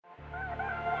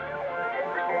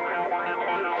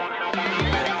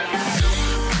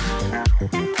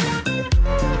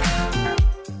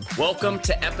Welcome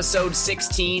to episode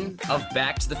 16 of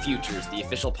Back to the Futures, the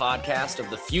official podcast of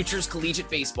the Futures Collegiate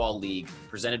Baseball League,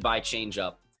 presented by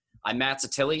ChangeUp. I'm Matt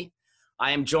Satilli.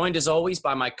 I am joined, as always,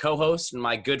 by my co-host and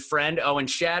my good friend, Owen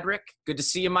Shadrick. Good to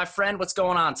see you, my friend. What's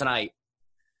going on tonight?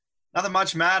 Nothing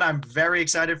much, Matt. I'm very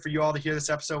excited for you all to hear this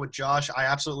episode with Josh. I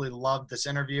absolutely loved this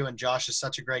interview, and Josh is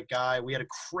such a great guy. We had a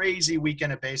crazy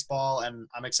weekend at baseball, and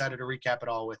I'm excited to recap it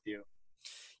all with you.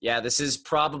 Yeah, this is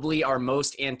probably our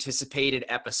most anticipated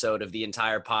episode of the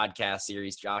entire podcast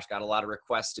series. Josh got a lot of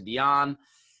requests to be on.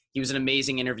 He was an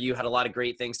amazing interview, had a lot of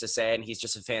great things to say, and he's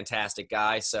just a fantastic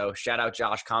guy. So shout out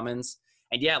Josh Cummins.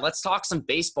 And yeah, let's talk some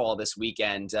baseball this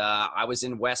weekend. I was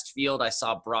in Westfield. I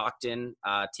saw Brockton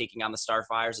taking on the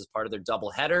Starfires as part of their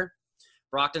doubleheader.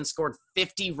 Brockton scored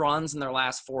 50 runs in their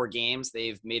last 4 games.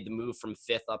 They've made the move from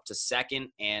 5th up to 2nd,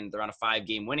 and they're on a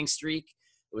 5-game winning streak.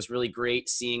 It was really great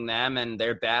seeing them, and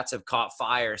their bats have caught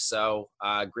fire. So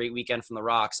great weekend from the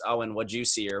Rocks. Owen, what'd you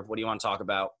see, or what do you want to talk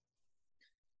about?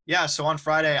 Yeah, so on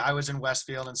Friday, I was in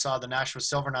Westfield and saw the Nashua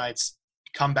Silver Knights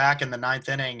come back in the 9th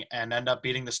inning and end up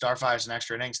beating the Starfires in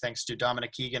extra innings thanks to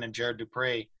Dominic Keegan and Jared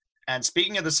Dupree. And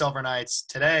speaking of the Silver Knights,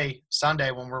 today,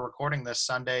 Sunday, when we're recording this,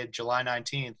 Sunday, July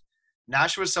 19th,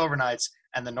 Nashua Silver Knights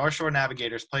and the North Shore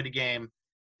Navigators played a game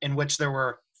in which there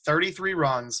were 33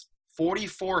 runs,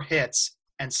 44 hits,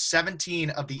 and 17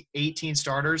 of the 18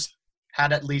 starters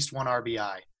had at least 1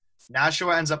 RBI.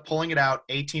 Nashua ends up pulling it out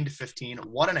 18-15.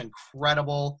 What an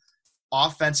incredible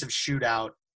offensive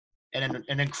shootout and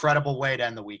an incredible way to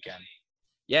end the weekend.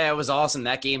 Yeah, it was awesome.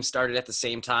 That game started at the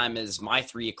same time as my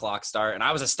 3 o'clock start, and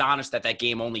I was astonished that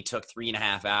game only took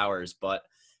 3.5 hours, but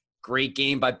great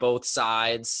game by both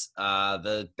sides.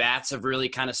 The bats have really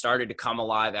kind of started to come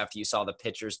alive after you saw the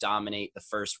pitchers dominate the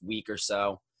first week or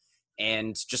so.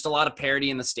 And just a lot of parity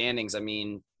in the standings. I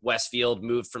mean, Westfield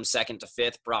moved from 2nd to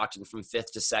 5th, Brockton from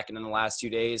 5th to 2nd in the last 2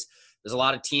 days. There's a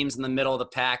lot of teams in the middle of the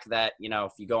pack that, you know,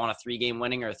 if you go on a 3-game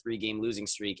winning or a 3-game losing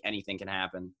streak, anything can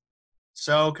happen.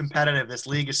 So competitive. This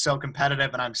league is so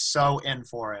competitive, and I'm so in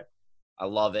for it. I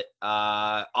love it.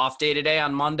 Off day today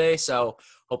on Monday, so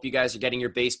hope you guys are getting your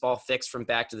baseball fix from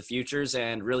Back to the Futures,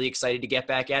 and really excited to get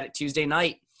back at it Tuesday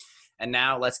night. And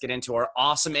now let's get into our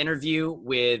awesome interview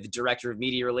with Director of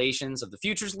Media Relations of the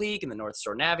Futures League and the North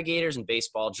Shore Navigators and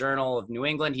Baseball Journal of New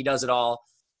England. He does it all.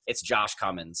 It's Josh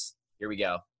Cummins. Here we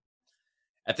go.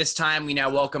 At this time, we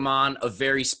now welcome on a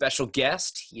very special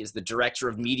guest. He is the Director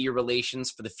of Media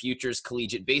Relations for the Futures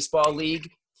Collegiate Baseball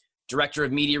League, Director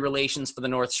of Media Relations for the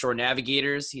North Shore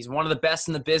Navigators. He's one of the best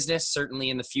in the business, certainly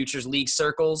in the Futures League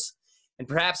circles. And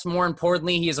perhaps more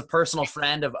importantly, he is a personal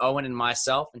friend of Owen and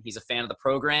myself, and he's a fan of the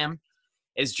program.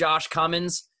 Is Josh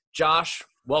Cummins. Josh,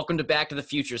 welcome to Back to the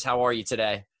Futures. How are you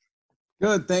today?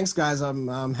 Good, thanks, guys.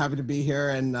 I'm happy to be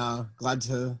here and glad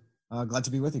to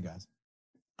be with you guys.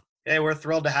 Hey, we're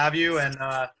thrilled to have you. And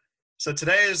so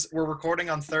we're recording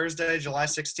on Thursday, July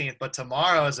 16th, but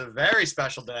tomorrow is a very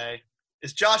special day.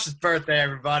 It's Josh's birthday,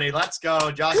 everybody. Let's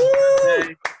go, Josh's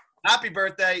birthday. Happy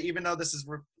birthday, even though this is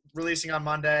releasing on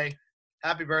Monday.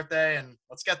 Happy birthday, and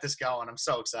let's get this going. I'm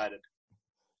so excited.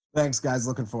 Thanks, guys.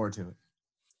 Looking forward to it.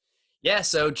 Yeah,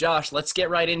 so Josh, let's get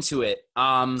right into it.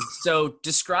 So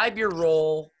describe your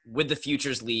role with the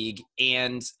Futures League,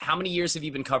 and how many years have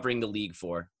you been covering the league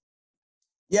for?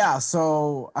 Yeah,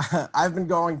 so I've been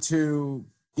going to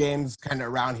games kind of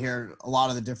around here, a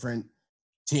lot of the different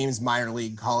teams, minor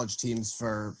league, college teams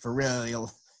for really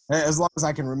as long as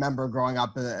I can remember growing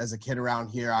up as a kid around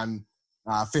here. I'm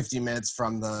 50 minutes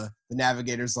from the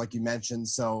Navigators, like you mentioned,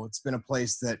 so it's been a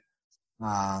place that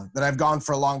I've gone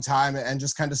for a long time and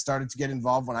just kind of started to get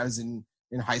involved when I was in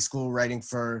high school, writing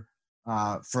for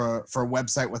a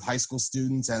website with high school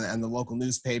students and the local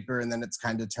newspaper. And then it's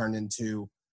kind of turned into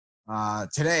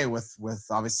today with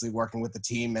obviously working with the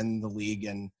team and the league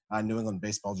and New England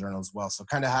Baseball Journal as well. So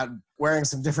kind of wearing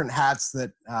some different hats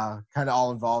that kind of all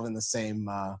involved in the same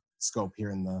scope here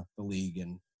in the league.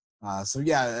 And so,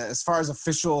 yeah, as far as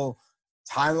official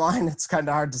timeline, it's kind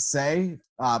of hard to say,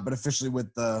 but officially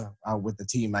with the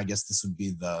team, I guess this would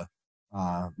be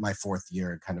my 4th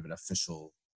year, kind of an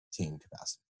official team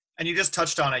capacity. And you just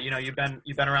touched on it. You know, you've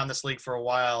been around this league for a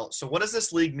while. So what does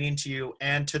this league mean to you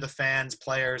and to the fans,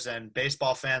 players, and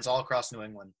baseball fans all across New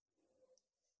England?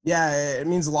 Yeah, it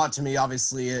means a lot to me.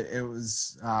 Obviously, it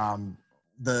was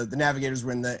the Navigators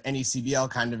were in the NECBL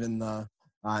kind of in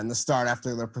the start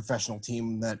after their professional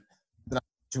team that I went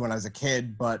to when I was a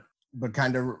kid, but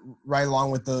kind of right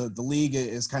along with the league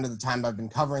is kind of the time I've been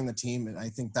covering the team. And I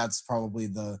think that's probably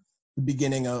the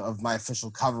beginning of my official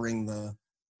covering the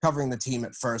team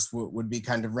at first would be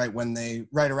kind of right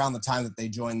around the time that they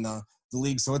joined the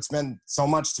league. So it's meant so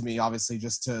much to me, obviously,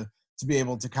 just to to be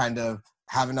able to kind of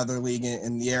have another league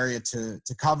in the area to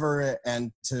cover it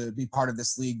and to be part of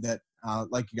this league that,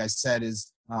 like you guys said,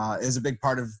 is a big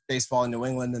part of baseball in New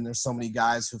England. And there's so many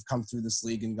guys who've come through this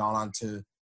league and gone on to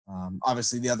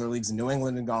obviously the other leagues in New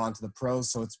England and gone on to the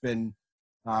pros. So it's been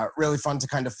really fun to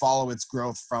kind of follow its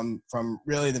growth from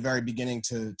really the very beginning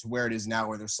to where it is now,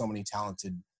 where there's so many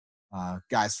talented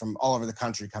guys from all over the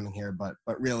country coming here, but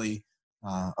really,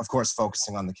 of course,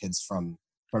 focusing on the kids from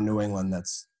New England.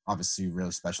 That's obviously a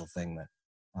really special thing that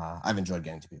I've enjoyed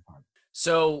getting to be a part of.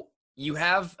 So you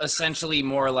have essentially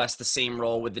more or less the same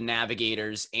role with the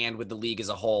Navigators and with the league as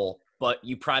a whole, but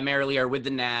you primarily are with the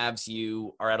Navs.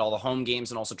 You are at all the home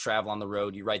games and also travel on the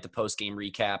road. You write the post-game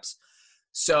recaps.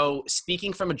 So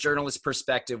speaking from a journalist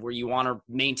perspective, where you want to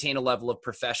maintain a level of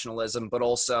professionalism, but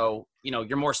also,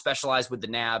 you're more specialized with the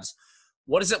Navs,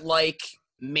 what is it like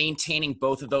maintaining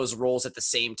both of those roles at the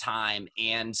same time,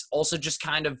 and also just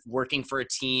kind of working for a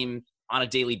team on a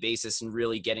daily basis and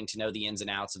really getting to know the ins and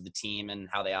outs of the team and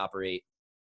how they operate?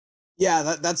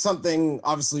 Yeah, that's something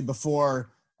obviously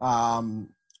before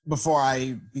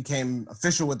I became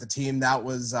official with the team, that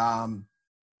was something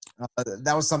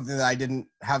that I didn't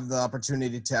have the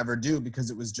opportunity to ever do, because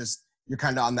it was just, you're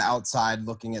kind of on the outside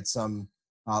looking at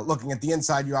looking at the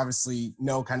inside. You obviously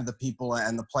know kind of the people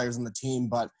and the players on the team,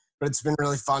 but it's been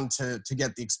really fun to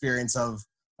get the experience of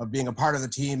being a part of the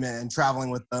team and traveling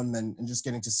with them and just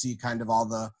getting to see kind of all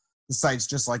the sites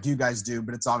just like you guys do.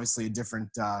 But it's obviously a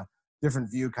different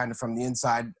view kind of from the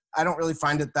inside. I don't really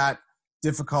find it that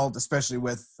difficult, especially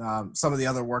with some of the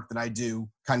other work that I do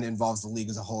kind of involves the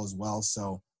league as a whole as well.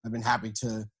 So I've been happy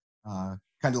to kind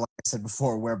of, like I said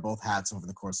before, wear both hats over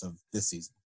the course of this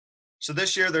season. So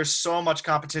this year there's so much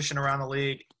competition around the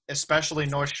league, especially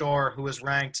North Shore, who is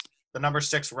ranked the number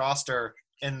 6 roster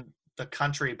in the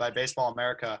country by Baseball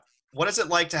America. What is it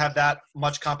like to have that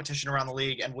much competition around the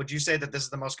league? And would you say that this is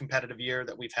the most competitive year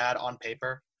that we've had on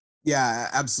paper? Yeah,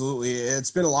 absolutely.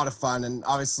 It's been a lot of fun. And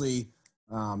obviously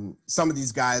some of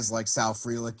these guys like Sal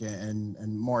Frelick and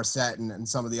Morissette and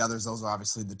some of the others, those are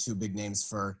obviously the two big names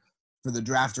for the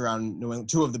draft around New England,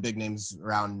 two of the big names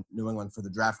around New England for the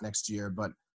draft next year.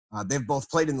 But they've both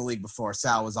played in the league before.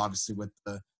 Sal was obviously with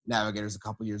the Navigators a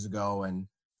couple years ago, and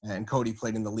Cody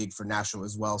played in the league for Nashua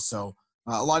as well. So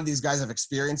a lot of these guys have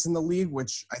experience in the league,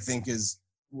 which I think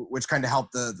which kind of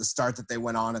helped the start that they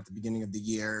went on at the beginning of the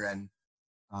year. And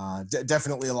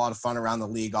definitely a lot of fun around the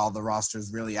league. All the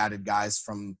rosters really added guys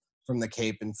from the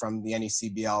Cape and from the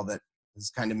NECBL that has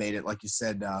kind of made it, like you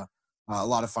said, a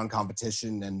lot of fun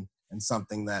competition and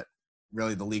something that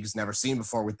really the league's never seen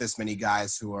before, with this many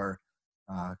guys who are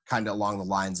kind of along the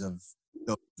lines of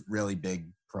those really big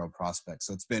pro prospects.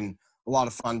 So it's been a lot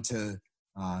of fun to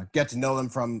get to know them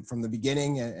from the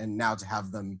beginning, and now to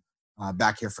have them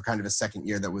back here for kind of a second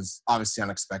year that was obviously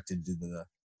unexpected due to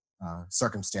the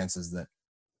circumstances that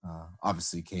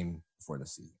obviously came before the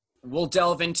season. We'll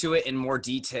delve into it in more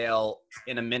detail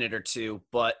in a minute or two,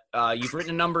 but you've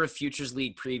written a number of Futures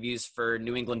League previews for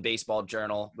New England Baseball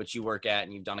Journal, which you work at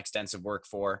and you've done extensive work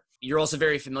for. You're also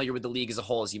very familiar with the league as a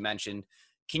whole, as you mentioned.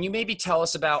 Can you maybe tell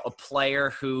us about a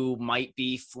player who might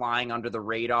be flying under the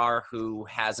radar, who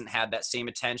hasn't had that same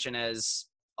attention as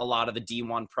a lot of the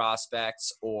D1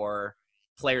 prospects, or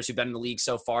players who've been in the league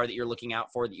so far that you're looking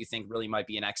out for that you think really might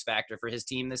be an X factor for his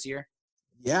team this year?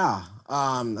 Yeah,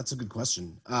 that's a good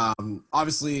question.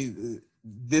 Obviously,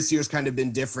 this year's kind of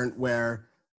been different, where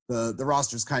the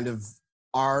rosters kind of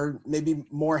are maybe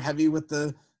more heavy with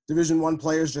the Division I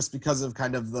players, just because of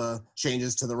kind of the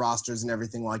changes to the rosters and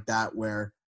everything like that,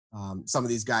 where some of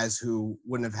these guys who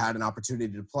wouldn't have had an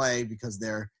opportunity to play because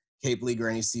their Cape League or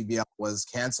NECBL was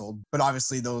canceled. But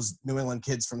obviously those New England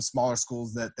kids from smaller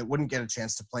schools that wouldn't get a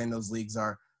chance to play in those leagues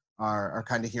are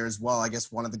kind of here as well. I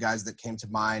guess one of the guys that came to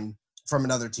mind from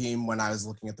another team when I was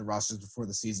looking at the rosters before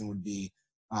the season would be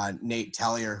Nate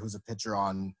Tellier, who's a pitcher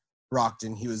on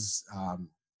Brockton. He was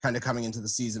kind of coming into the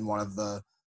season one of the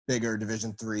bigger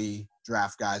Division III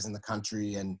draft guys in the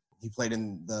country, and he played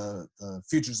in the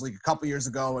Futures League a couple years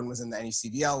ago and was in the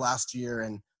NECBL last year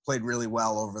and played really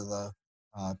well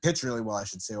pitched really well, I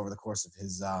should say, over the course of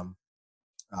his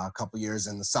couple years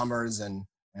in the summers, and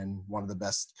one of the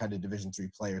best kind of Division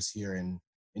III players here in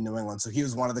New England. So he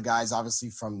was one of the guys, obviously,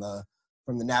 from the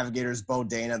Navigators. Bo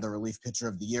Dana, the relief pitcher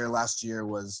of the year last year,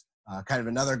 was kind of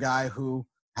another guy who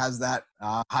has that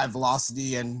high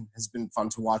velocity and has been fun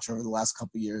to watch over the last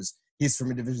couple of years. He's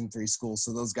from a Division III school,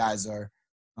 so those guys are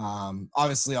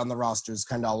obviously on the rosters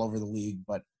kind of all over the league,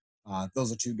 but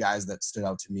those are two guys that stood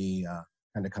out to me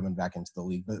kind of coming back into the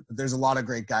league. But there's a lot of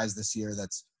great guys this year.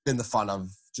 That's been the fun of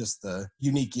just the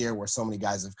unique year where so many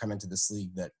guys have come into this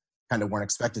league that kind of weren't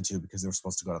expected to because they were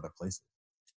supposed to go to other places.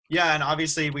 Yeah, and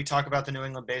obviously we talk about the New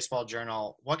England Baseball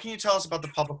Journal. What can you tell us about the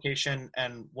publication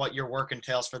and what your work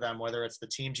entails for them, whether it's the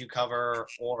teams you cover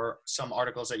or some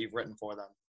articles that you've written for them?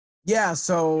 Yeah,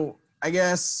 so I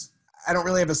guess I don't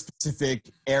really have a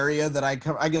specific area that I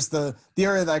cover. I guess the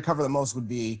area that I cover the most would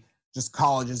be just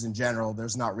colleges in general.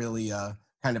 There's not really a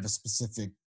kind of a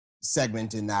specific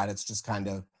segment in that. It's just kind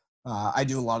of I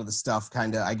do a lot of the stuff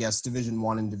kind of, I guess, Division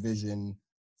I and Division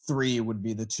III would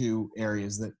be the two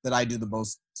areas that I do the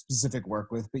most specific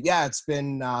work with. But yeah, it's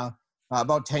been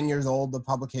about 10 years old, the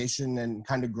publication, and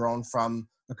kind of grown from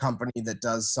a company that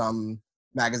does some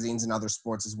magazines and other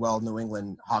sports as well. New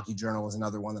England Hockey Journal is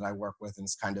another one that I work with, and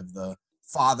it's kind of the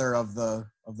father of the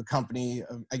company.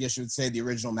 I guess you would say the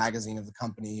original magazine of the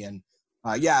company. And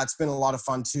yeah, it's been a lot of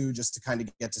fun too, just to kind of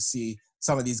get to see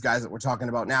some of these guys that we're talking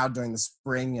about now during the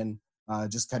spring, and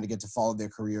just kind of get to follow their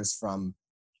careers from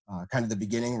kind of the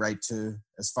beginning right to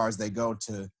as far as they go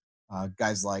to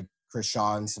guys like Chris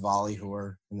Shaw and Savali, who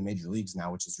are in the major leagues now,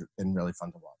 which has been really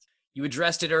fun to watch. You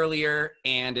addressed it earlier,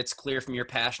 and it's clear from your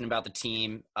passion about the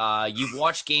team. You've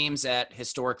watched games at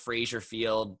historic Frazier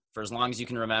Field for as long as you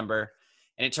can remember,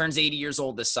 and it turns 80 years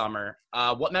old this summer.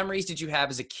 What memories did you have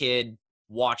as a kid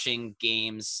watching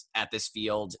games at this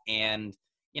field? And,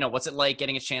 what's it like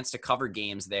getting a chance to cover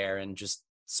games there and just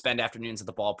spend afternoons at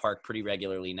the ballpark pretty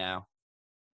regularly now?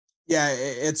 Yeah,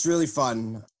 it's really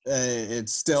fun.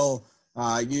 It's still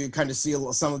you kind of see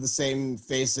some of the same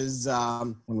faces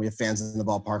when we have fans in the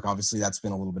ballpark. Obviously, that's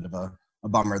been a little bit of a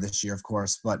bummer this year, of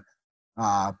course. But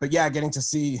yeah, getting to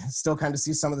still kind of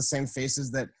see some of the same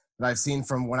faces that I've seen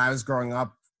from when I was growing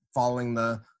up, following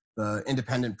the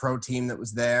independent pro team that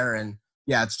was there. And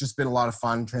yeah, it's just been a lot of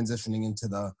fun transitioning into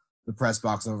the press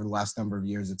box over the last number of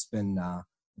years. It's been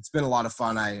a lot of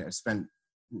fun. I spent,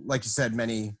 like you said,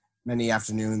 many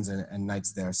afternoons and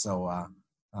nights there. So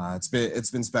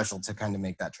it's been special to kind of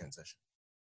make that transition.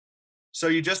 So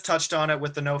you just touched on it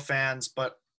with the no fans,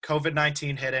 but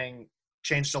COVID-19 hitting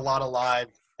changed a lot of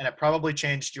lives, and it probably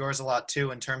changed yours a lot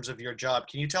too in terms of your job.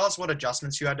 Can you tell us what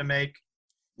adjustments you had to make?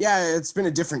 Yeah, it's been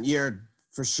a different year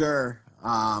for sure.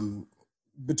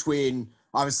 Between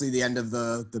obviously the end of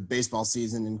the baseball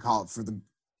season in college for the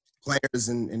players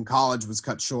in college was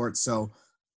cut short. So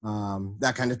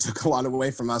that kind of took a lot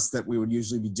away from us that we would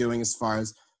usually be doing as far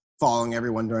as following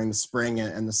everyone during the spring,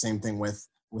 and the same thing with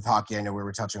hockey. I know we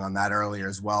were touching on that earlier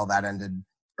as well. That ended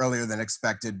earlier than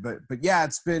expected, but yeah,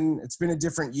 it's been a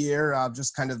different year.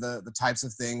 Just kind of the types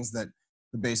of things that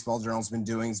the Baseball Journal's been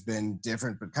doing has been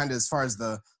different, but kind of as far as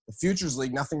the Futures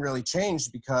League, nothing really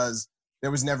changed because there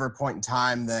was never a point in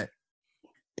time that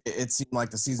it seemed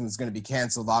like the season was going to be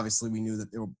canceled. Obviously, we knew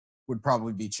that there would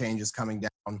probably be changes coming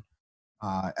down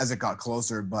as it got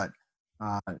closer, but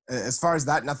as far as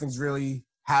that, nothing's really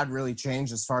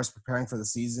changed as far as preparing for the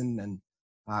season. And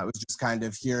it was just kind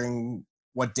of hearing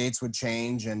what dates would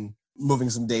change and moving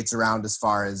some dates around as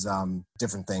far as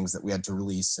different things that we had to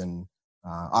release, and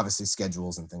obviously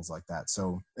schedules and things like that.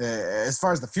 So as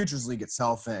far as the Futures League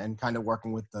itself and kind of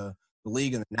working with the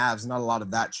league and the Navs, not a lot of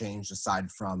that changed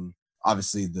aside from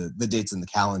obviously the dates in the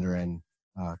calendar and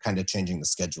kind of changing the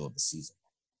schedule of the season.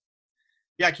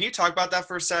 Yeah, can you talk about that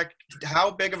for a sec?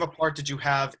 How big of a part did you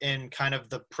have in kind of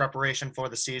the preparation for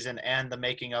the season and the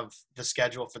making of the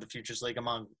schedule for the Futures League,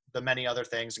 among the many other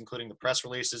things, including the press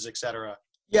releases, et cetera?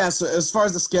 Yeah, so as far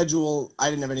as the schedule, I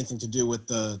didn't have anything to do with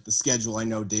the schedule. I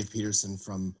know Dave Peterson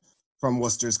from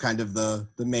Worcester is kind of the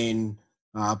main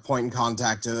point in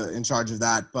contact in charge of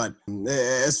that. But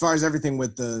as far as everything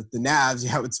with the Navs,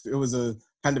 yeah, it was a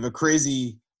kind of a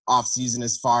crazy off season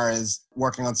as far as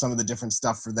working on some of the different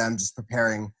stuff for them, just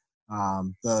preparing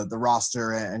the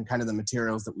roster and kind of the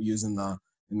materials that we use in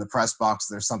the press box.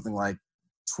 There's something like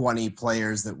 20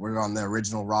 players that were on the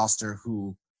original roster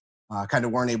who kind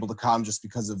of weren't able to come just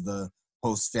because of the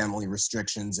host family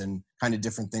restrictions and kind of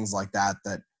different things like that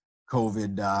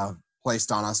COVID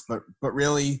placed on us. But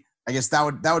really, I guess that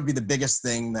would be the biggest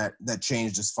thing that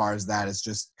changed as far as that. Is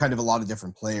just kind of a lot of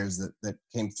different players that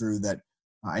came through that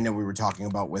I know we were talking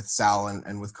about with Sal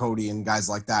and with Cody and guys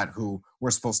like that who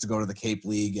were supposed to go to the Cape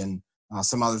League, and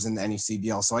some others in the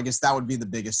NECBL. So I guess that would be the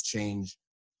biggest change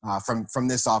from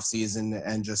this offseason,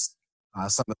 and just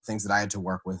some of the things that I had to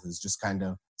work with is just kind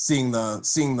of seeing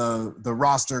the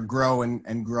roster grow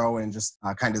and grow, and just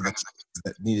kind of the changes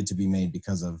that needed to be made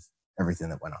because of everything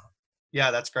that went on.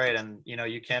 Yeah, that's great. And,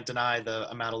 you can't deny the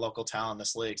amount of local talent in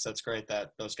this league. So it's great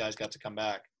that those guys got to come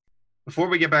back. Before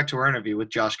we get back to our interview with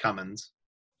Josh Cummins,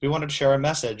 we wanted to share a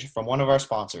message from one of our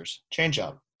sponsors,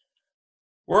 ChangeUp.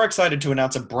 We're excited to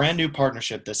announce a brand new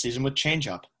partnership this season with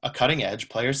ChangeUp, a cutting-edge,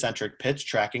 player-centric pitch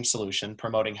tracking solution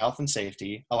promoting health and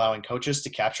safety, allowing coaches to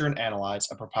capture and analyze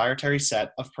a proprietary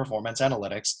set of performance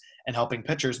analytics, and helping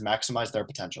pitchers maximize their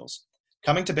potentials.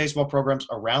 Coming to baseball programs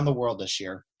around the world this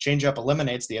year, ChangeUp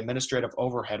eliminates the administrative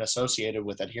overhead associated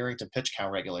with adhering to pitch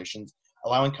count regulations,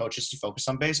 allowing coaches to focus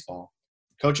on baseball.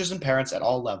 Coaches and parents at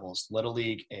all levels, Little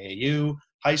League, AAU,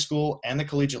 high school, and the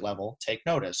collegiate level, take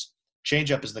notice.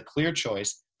 ChangeUp is the clear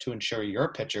choice to ensure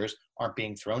your pitchers aren't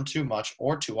being thrown too much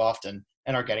or too often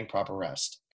and are getting proper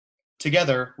rest.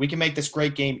 Together, we can make this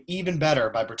great game even better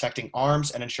by protecting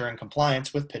arms and ensuring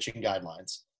compliance with pitching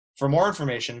guidelines. For more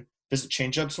information, visit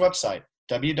ChangeUp's website,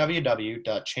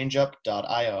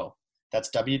 www.changeup.io.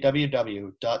 That's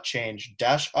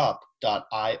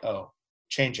www.change-up.io.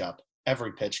 ChangeUp,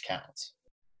 every pitch counts.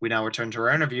 We now return to our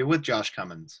interview with Josh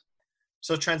Cummins.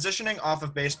 So transitioning off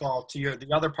of baseball to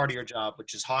the other part of your job,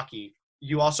 which is hockey,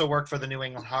 you also work for the New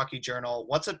England Hockey Journal.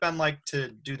 What's it been like to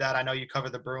do that? I know you cover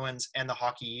the Bruins and the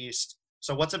Hockey East.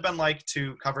 So what's it been like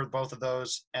to cover both of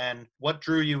those, and what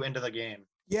drew you into the game?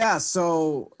 Yeah,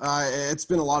 so it's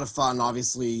been a lot of fun.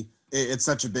 Obviously, it's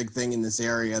such a big thing in this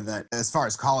area that as far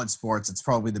as college sports, it's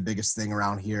probably the biggest thing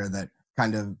around here that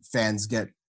kind of fans get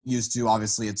used to.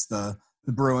 Obviously, it's the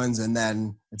Bruins, and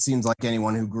then it seems like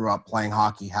anyone who grew up playing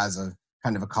hockey has a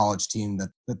kind of a college team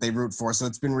that they root for. So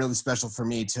it's been really special for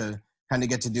me to kind of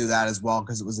get to do that as well,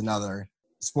 because it was another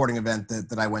sporting event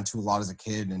that I went to a lot as a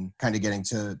kid, and kind of getting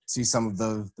to see some of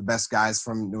the best guys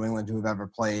from New England who have ever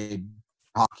played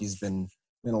hockey's been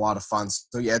a lot of fun.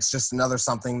 So yeah, it's just another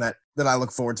something that I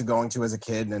look forward to going to as a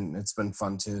kid, and it's been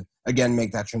fun to again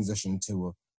make that transition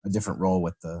to a different role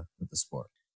with the sport.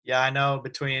 Yeah, I know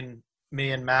between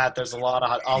me and Matt, there's a lot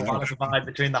of divide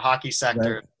between the hockey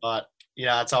sector, right. But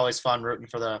yeah, it's always fun rooting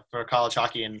for college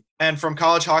hockey. And from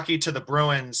college hockey to the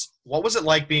Bruins, what was it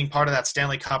like being part of that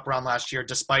Stanley Cup run last year,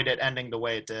 despite it ending the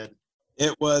way it did?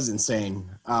 It was insane.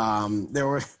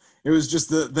 It was just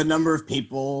the number of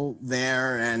people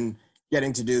there and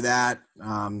getting to do that.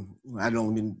 I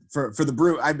mean, for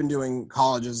the I've been doing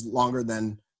colleges longer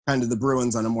than kind of the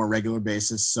Bruins on a more regular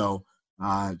basis. So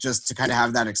just to kind of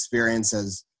have that experience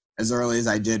as early as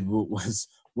I did was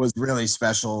really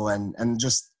special, and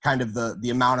just kind of the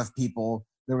amount of people.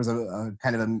 There was a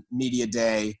kind of a media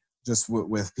day just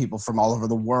with people from all over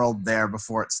the world there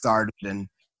before it started, and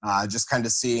just kind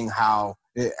of seeing how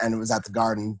and it was at the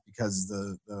Garden because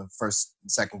the first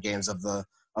and second games of the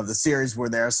series were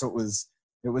there. So it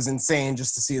was insane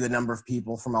just to see the number of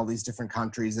people from all these different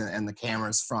countries, and the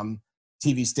cameras from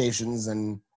TV stations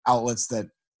and outlets that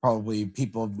probably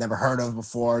people have never heard of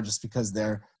before, just because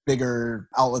they're bigger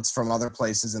outlets from other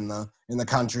places in the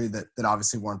country that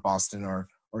obviously weren't Boston or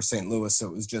St. Louis. So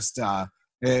it was just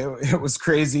it was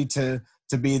crazy to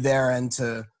be there and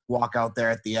to walk out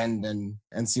there at the end and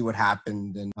see what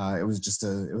happened. And it was just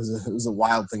it was a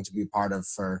wild thing to be a part of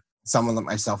for someone like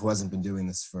myself who hasn't been doing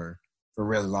this for a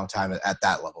really long time at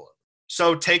that level.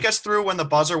 So take us through when the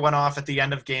buzzer went off at the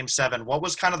end of Game 7. What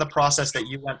was kind of the process that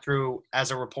you went through as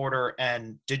a reporter,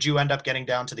 and did you end up getting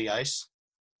down to the ice?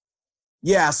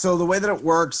 Yeah, so the way that it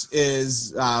works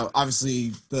is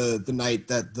obviously the night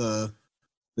that the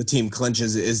team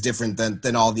clinches is different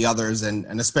than all the others,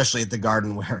 and especially at the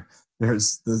Garden where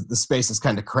there's the space is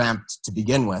kind of cramped to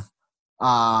begin with.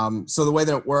 So the way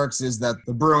that it works is that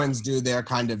the Bruins do their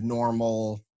kind of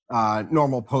normal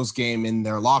post game in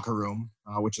their locker room,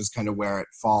 which is kind of where it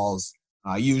falls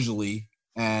usually,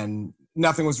 and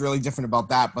nothing was really different about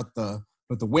that. But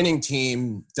the winning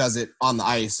team does it on the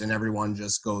ice, and everyone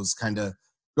just goes in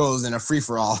a free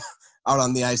for all out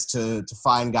on the ice to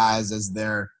find guys as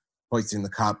they're hoisting the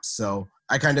cup. So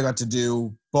I kind of got to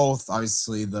do both.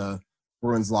 Obviously, the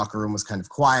Bruins locker room was kind of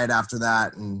quiet after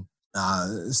that, and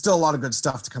still a lot of good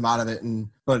stuff to come out of it.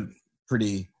 But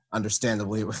pretty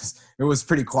understandably, it was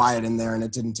pretty quiet in there, and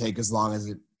it didn't take as long as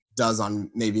it does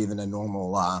on maybe even a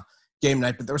normal game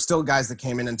night. But there were still guys that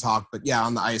came in and talked. But yeah,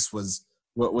 on the ice was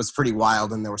pretty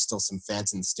wild, and there were still some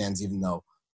fans in the stands, even though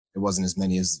it wasn't as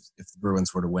many as if the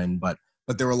Bruins were to win. But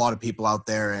there were a lot of people out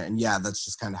there, and yeah, that's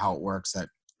just kind of how it works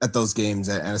at those games,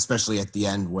 and especially at the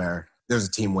end where there's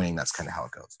a team winning. That's kind of how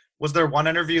it goes. Was there one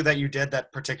interview that you did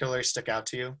that particularly stuck out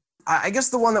to you? I guess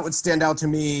the one that would stand out to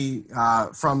me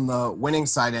from the winning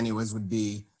side anyways would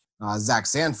be Zach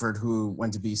Sanford, who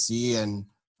went to BC and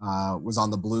was on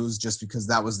the Blues, just because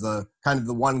that was the kind of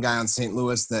the one guy on St.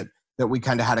 Louis that we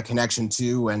kind of had a connection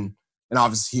to. And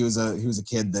obviously he was a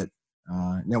kid that,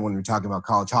 when we were talking about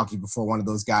college hockey before, one of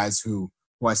those guys who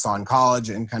I saw in college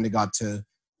and kind of got to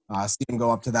see him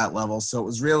go up to that level. So it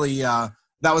was really, that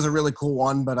was a really cool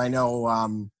one. But I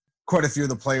know quite a few of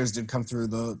the players did come through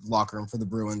the locker room for the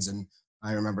Bruins, and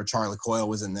I remember Charlie Coyle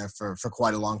was in there for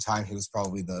quite a long time. He was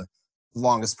probably the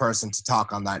longest person to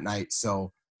talk on that night.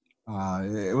 So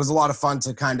it was a lot of fun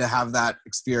to kind of have that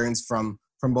experience from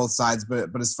both sides. But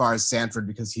as far as Sanford,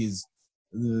 because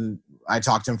I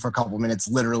talked to him for a couple of minutes,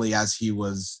 literally as he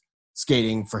was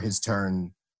skating for his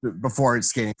turn, before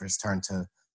skating for his turn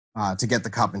to get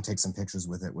the cup and take some pictures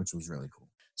with it, which was really cool.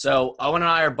 So Owen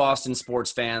and I are Boston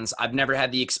sports fans. I've never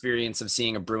had the experience of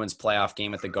seeing a Bruins playoff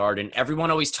game at the Garden. Everyone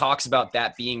always talks about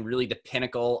that being really the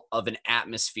pinnacle of an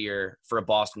atmosphere for a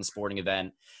Boston sporting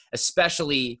event,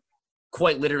 especially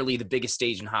quite literally the biggest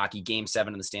stage in hockey, Game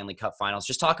 7 of the Stanley Cup Finals.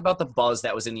 Just talk about the buzz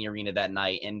that was in the arena that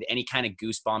night and any kind of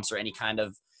goosebumps or any kind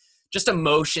of just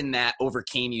emotion that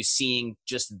overcame you seeing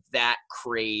just that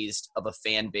crazed of a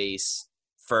fan base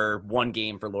for one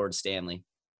game for Lord Stanley.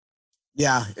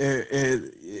 Yeah,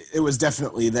 it was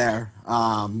definitely there.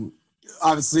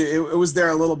 Obviously, it was there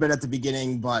a little bit at the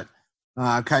beginning, but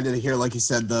kind of to hear, like you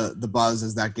said, the buzz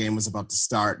as that game was about to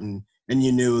start, and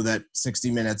you knew that 60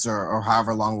 minutes or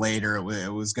however long later it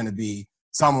was going to be,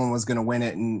 someone was going to win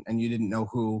it, and you didn't know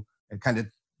who. It kind of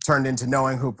turned into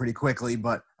knowing who pretty quickly,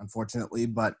 but unfortunately,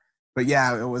 but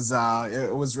yeah, it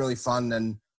was really fun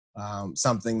and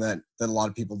something that a lot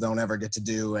of people don't ever get to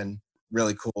do, and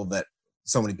really cool that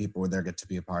so many people were there, get to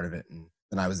be a part of it,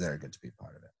 and I was there, get to be a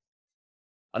part of it.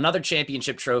 Another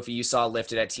championship trophy you saw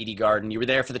lifted at TD Garden. You were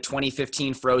there for the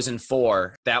 2015 Frozen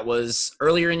Four. That was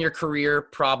earlier in your career,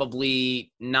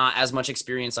 probably not as much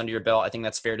experience under your belt. I think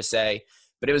that's fair to say.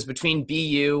 But it was between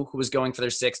BU, who was going for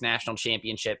their 6th national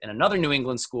championship, and another New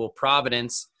England school,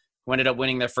 Providence, who ended up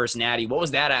winning their first natty. What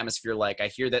was that atmosphere like? I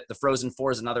hear that the Frozen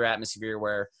Four is another atmosphere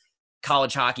where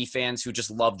college hockey fans who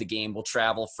just love the game will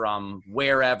travel from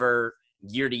wherever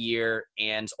year to year,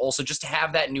 and also just to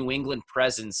have that New England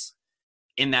presence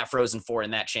in that Frozen Four,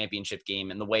 in that championship game,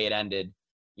 and the way it ended.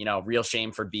 Real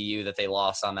shame for BU that they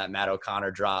lost on that Matt O'Connor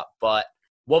drop. But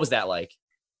what was that like?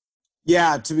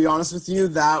 Yeah, to be honest with you,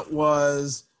 that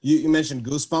was, you mentioned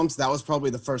goosebumps. That was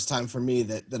probably the first time for me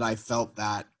that I felt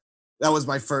that. That was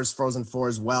my first Frozen Four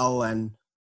as well, and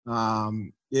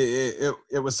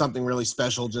it was something really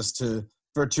special just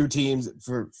for two teams,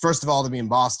 for first of all to be in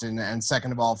Boston, and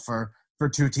second of all for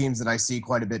two teams that I see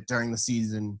quite a bit during the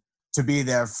season, to be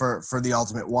there for the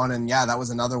ultimate one. And yeah, that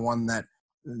was another one that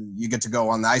you get to go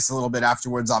on the ice a little bit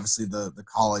afterwards. Obviously the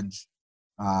college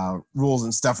rules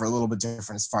and stuff are a little bit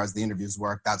different as far as the interviews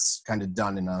work. That's kind of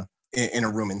done in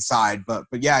a room inside, but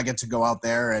yeah, I get to go out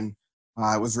there, and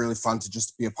it was really fun to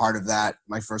just be a part of that.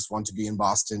 My first one to be in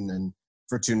Boston, and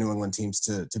for two New England teams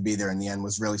to be there in the end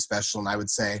was really special. And I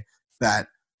would say that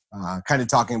kind of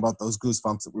talking about those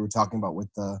goosebumps that we were talking about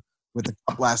with the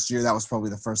Cup last year, that was probably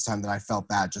the first time that I felt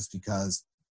that, just because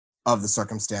of the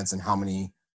circumstance and how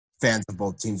many fans of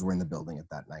both teams were in the building at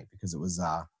that night, because it was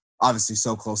obviously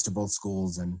so close to both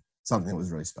schools and something that was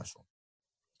really special.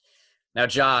 Now,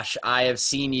 Josh, I have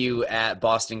seen you at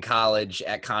Boston College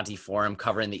at Conti Forum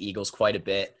covering the Eagles quite a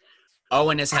bit.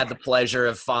 Owen has had the pleasure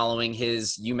of following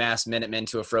his UMass Minutemen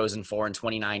to a Frozen Four in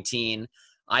 2019.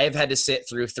 I have had to sit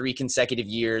through 3 consecutive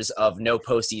years of no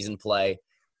postseason play.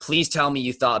 Please tell me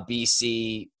you thought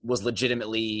BC was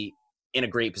legitimately in a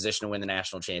great position to win the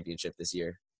national championship this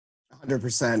year.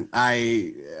 100%.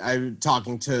 I'm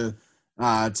talking to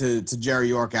Jerry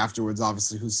York afterwards,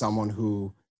 obviously, who's someone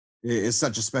who is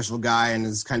such a special guy and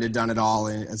has kind of done it all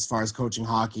as far as coaching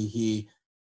hockey.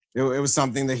 It was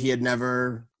something that he had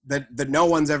never, that no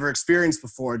one's ever experienced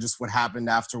before, just what happened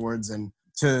afterwards. And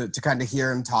to kind of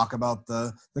hear him talk about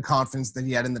the confidence that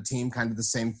he had in the team, kind of the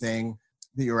same thing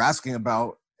that you were asking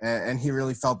about. And he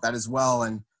really felt that as well.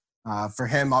 And for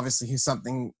him, obviously, he's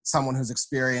someone who's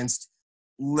experienced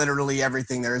literally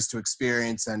everything there is to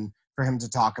experience. And for him to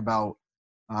talk about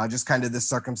just kind of this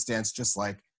circumstance, just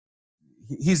like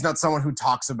he's not someone who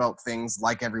talks about things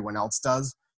like everyone else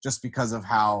does, just because of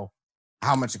how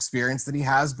much experience that he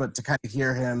has. But to kind of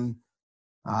hear him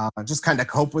just kind of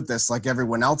cope with this like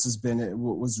everyone else has been, it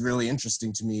was really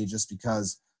interesting to me, just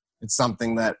because it's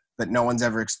something that no one's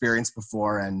ever experienced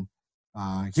before. And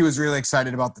he was really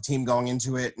excited about the team going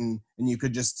into it, and you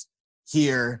could just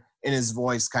hear in his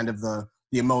voice kind of the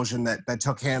emotion that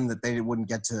took him, that they wouldn't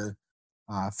get to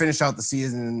finish out the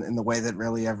season in the way that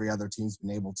really every other team's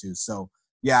been able to. So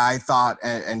yeah, I thought,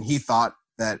 and he thought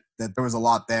that there was a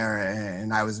lot there,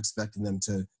 and I was expecting them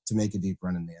to make a deep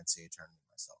run in the NCAA tournament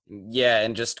myself. Yeah,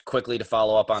 and just quickly to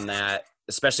follow up on that,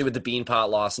 especially with the Beanpot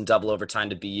loss in double overtime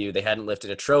to BU, they hadn't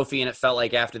lifted a trophy, and it felt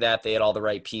like after that they had all the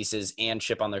right pieces and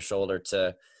chip on their shoulder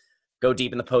to go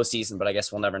deep in the postseason, but I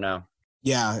guess we'll never know.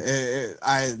 Yeah,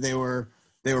 they were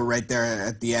they were right there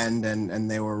at the end, and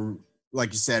they were,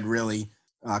 like you said, really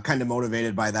kind of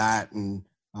motivated by that, and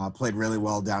played really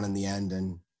well down in the end.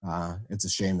 And it's a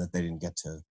shame that they didn't get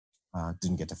to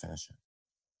finish it.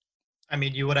 I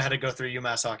mean, you would have had to go through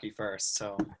UMass hockey first,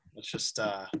 so let's just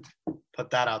put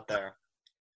that out there.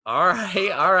 All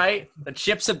right. The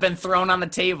chips have been thrown on the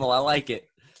table. I like it.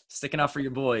 Sticking up for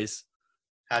your boys.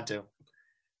 Had to.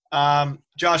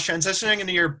 Josh, transitioning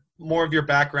into more of your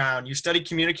background, you studied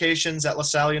communications at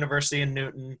LaSalle University in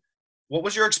Newton. What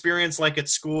was your experience like at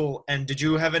school, and did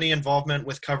you have any involvement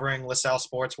with covering LaSalle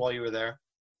sports while you were there?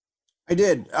 I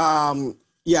did. So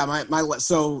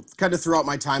kind of throughout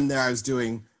my time there, I was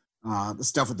doing the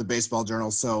stuff with the baseball journal.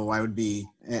 So I would be,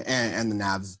 and the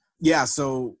Navs. Yeah.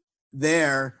 So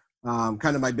there,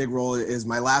 kind of my big role is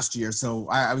my last year. So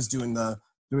I was doing the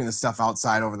stuff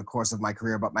outside over the course of my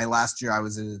career. But my last year, I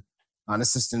was an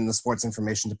assistant in the sports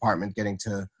information department, getting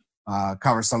to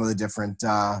cover some of the different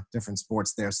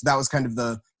sports there. So that was kind of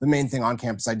the main thing on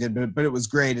campus I did. But it was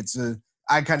great.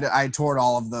 I toured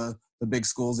all of the big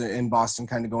schools in Boston,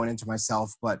 kind of going into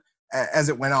myself. But as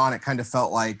it went on, it kind of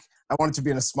felt like I wanted to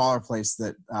be in a smaller place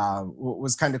that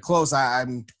was kind of close.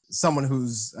 I'm someone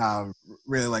who's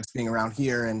really likes being around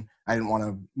here, and I didn't want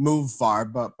to move far,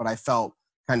 but I felt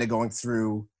kind of going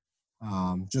through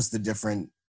just the different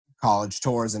college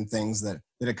tours and things that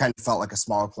it kind of felt like a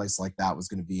smaller place like that was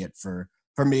going to be it for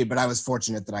me. But I was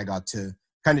fortunate that I got to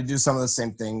kind of do some of the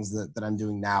same things that I'm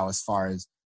doing now as far as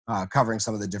covering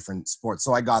some of the different sports.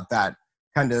 So I got that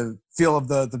kind of feel of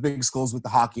the big schools with the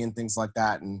hockey and things like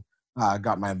that, and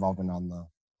got my involvement on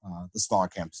the smaller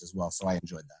campus as well. So I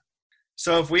enjoyed that.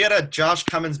 So if we had a Josh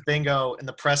Cummins bingo in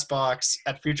the press box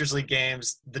at Futures League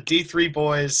games, the D3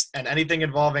 boys and anything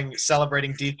involving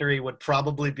celebrating D3 would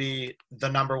probably be the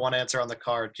number one answer on the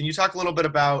card. Can you talk a little bit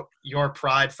about your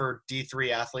pride for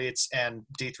D3 athletes and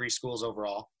D3 schools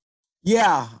overall?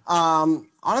 Yeah.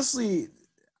 Honestly,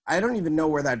 I don't even know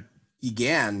where that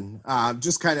began.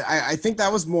 Just kind of, I think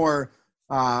that was more,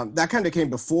 that kind of came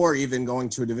before even going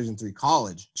to a Division III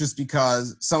college, just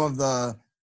because some of the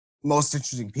most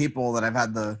interesting people that I've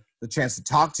had the chance to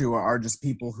talk to are just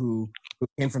people who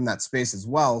came from that space as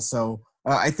well. So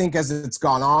I think as it's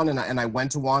gone on, and I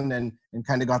went to one and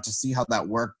kind of got to see how that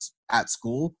worked at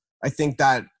school, I think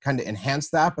that kind of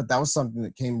enhanced that. But that was something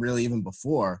that came really even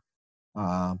before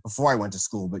I went to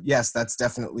school. But yes, that's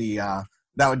definitely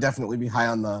that would definitely be high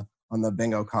on the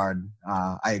bingo card.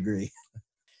 I agree.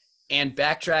 And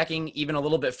backtracking even a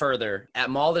little bit further, at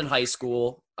Malden High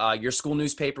School, your school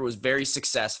newspaper was very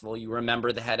successful. You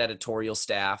remember the head editorial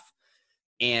staff.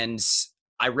 And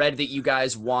I read that you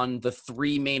guys won the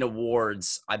 3 main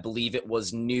awards. I believe it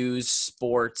was news,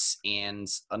 sports, and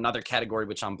another category,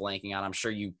 which I'm blanking on. I'm sure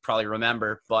you probably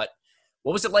remember. But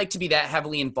what was it like to be that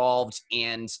heavily involved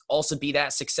and also be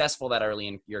that successful that early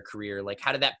in your career? Like,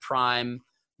 how did that prime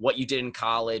what you did in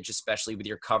college, especially with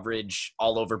your coverage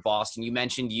all over Boston? You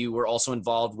mentioned you were also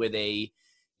involved with a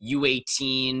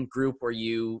U18 group where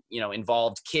you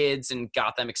involved kids and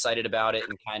got them excited about it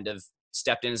and kind of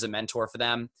stepped in as a mentor for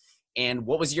them. And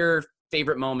what was your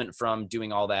favorite moment from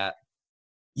doing all that?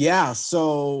 Yeah,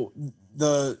 so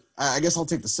I guess I'll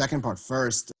take the second part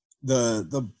first.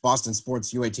 The Boston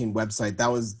Sports U18 website, that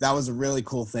was a really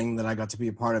cool thing that I got to be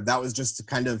a part of. That was just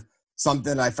kind of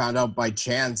something I found out by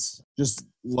chance, just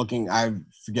looking. I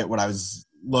forget what I was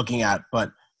looking at,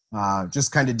 but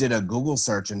just kind of did a Google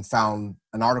search and found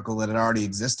an article that had already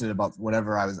existed about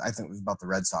whatever I think it was about the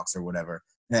Red Sox or whatever.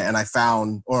 And I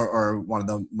found, or one of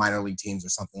the minor league teams or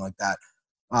something like that.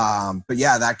 But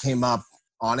yeah, that came up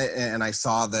on it. And I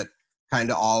saw that kind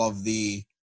of all of the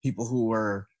people who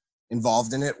were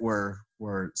involved in it were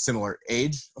similar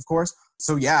age, of course.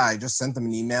 So yeah, I just sent them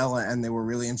an email, and they were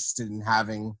really interested in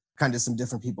having kind of some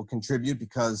different people contribute,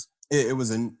 because it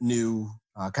was a new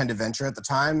kind of venture at the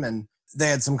time. And they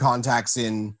had some contacts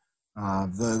in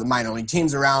the minor league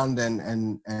teams around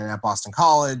and at Boston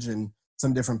College and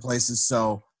some different places.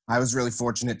 So I was really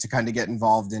fortunate to kind of get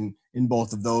involved in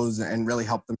both of those and really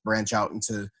help them branch out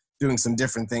into doing some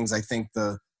different things. I think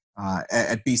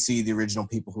at BC, the original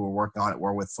people who were working on it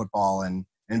were with football and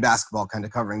basketball, kind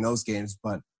of covering those games.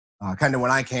 But kind of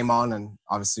when I came on, and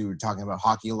obviously we were talking about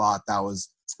hockey a lot, that was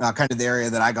kind of the area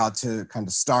that I got to kind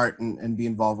of start and be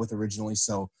involved with originally.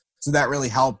 So that really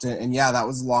helped. And yeah, that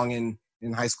was long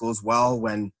in high school as well,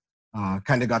 when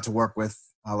kind of got to work with,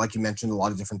 like you mentioned, a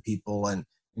lot of different people and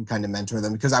kind of mentor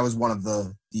them, because I was one of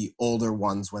the older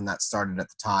ones when that started at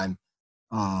the time.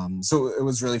 So it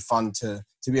was really fun to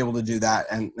be able to do that.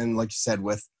 And like you said,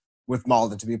 with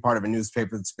Malden, to be a part of a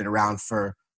newspaper that's been around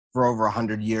for over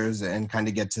 100 years and kind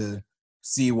of get to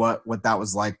see what that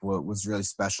was like, what was really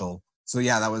special. So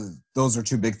yeah, those are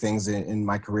two big things in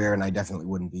my career, and I definitely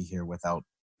wouldn't be here without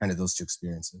kind of those two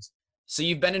experiences. So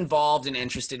you've been involved and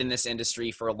interested in this industry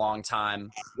for a long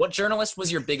time. What journalist was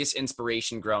your biggest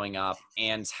inspiration growing up,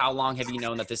 and how long have you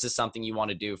known that this is something you want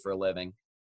to do for a living?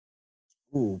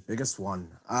 Ooh, biggest one.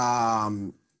 I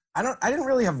didn't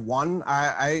really have one.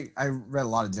 I read a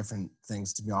lot of different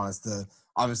things, to be honest.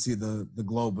 Obviously the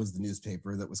Globe was the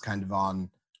newspaper that was kind of on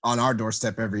our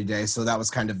doorstep every day. So that was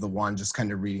kind of the one, just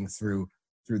kind of reading through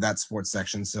that sports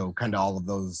section. So kind of all of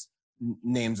those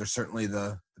names are certainly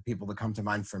the people that come to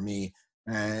mind for me.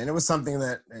 And it was something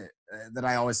that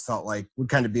I always felt like would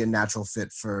kind of be a natural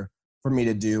fit for me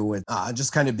to do with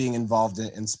just kind of being involved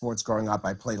in sports growing up.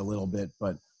 I played a little bit,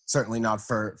 but certainly not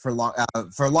for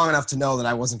long enough to know that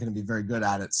I wasn't going to be very good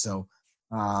at it. So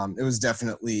it was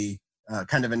definitely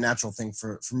kind of a natural thing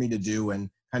for me to do. And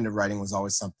kind of writing was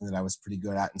always something that I was pretty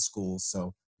good at in school.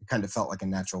 So it kind of felt like a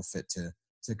natural fit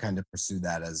to kind of pursue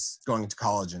that as going into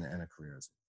college and a career as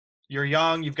well. You're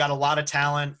young, you've got a lot of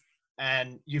talent,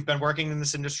 and you've been working in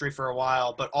this industry for a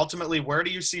while, but ultimately, where do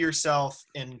you see yourself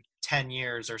in 10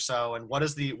 years or so? And what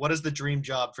is the dream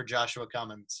job for Joshua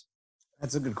Cummins?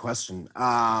 That's a good question.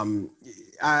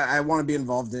 I want to be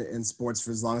involved in sports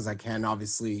for as long as I can,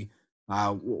 obviously,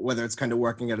 whether it's kind of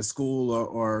working at a school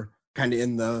or kind of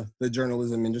in the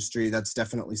journalism industry. That's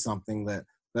definitely something that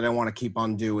I want to keep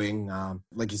on doing.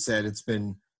 Like you said, it's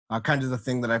been kind of the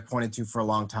thing that I've pointed to for a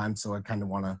long time. So I kind of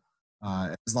want to,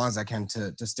 as long as I can,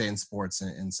 to stay in sports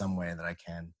in some way that I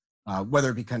can,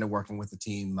 whether it be kind of working with a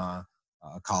team,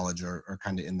 college, or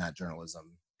kind of in that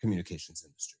journalism communications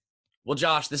industry. Well,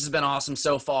 Josh, this has been awesome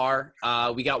so far.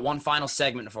 We got one final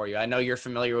segment for you. I know you're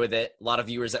familiar with it. A lot of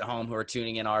viewers at home who are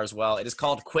tuning in are as well. It is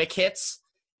called Quick Hits.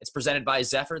 It's presented by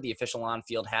Zephyr, the official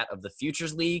on-field hat of the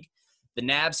Futures League. The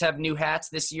Nabs have new hats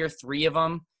this year, 3 of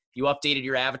them. You updated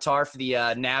your avatar for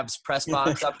the Nabs press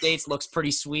box updates. Looks pretty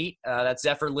sweet. That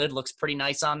Zephyr lid looks pretty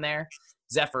nice on there.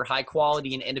 Zephyr, high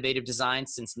quality and innovative design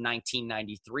since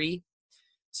 1993.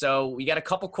 So we got a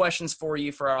couple questions for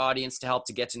you for our audience to help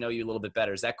to get to know you a little bit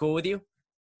better. Is that cool with you?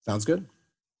 Sounds good.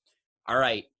 All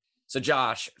right. So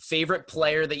Josh, favorite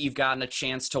player that you've gotten a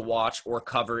chance to watch or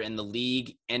cover in the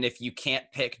league? And if you can't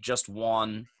pick just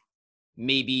one,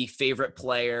 maybe favorite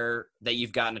player that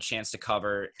you've gotten a chance to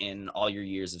cover in all your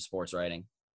years of sports writing?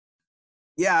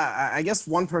 Yeah, I guess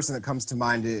one person that comes to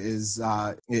mind is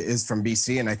from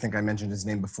BC, and I think I mentioned his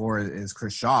name before, is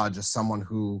Chris Shaw, just someone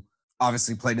who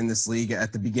obviously played in this league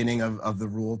at the beginning of the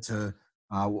rule, to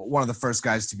one of the first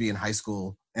guys to be in high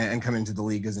school and come into the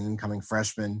league as an incoming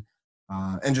freshman,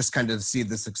 and just kind of see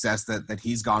the success that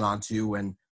he's gone on to,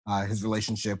 and his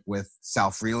relationship with Sal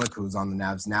Frelick, who's on the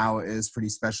Navs now, is pretty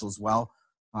special as well.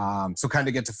 So kind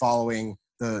of get to following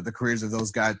the careers of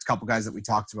those guys, a couple guys that we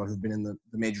talked about who've been in the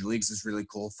major leagues, is really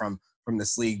cool from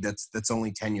this league that's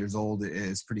only 10 years old. It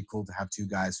is pretty cool to have 2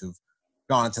 guys who've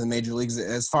gone into the major leagues.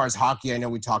 As far as hockey, I know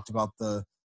we talked about the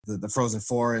Frozen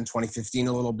Four in 2015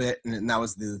 a little bit, and that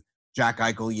was the Jack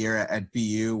Eichel year at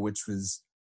BU, which was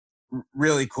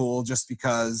really cool just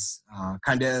because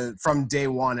kind of from day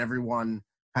one, everyone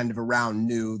kind of around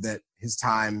knew that his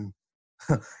time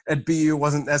at BU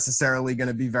wasn't necessarily going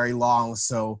to be very long.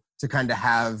 So to kind of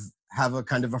have a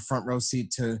kind of a front row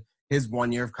seat to his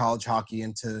 1 year of college hockey,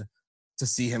 and to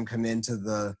see him come into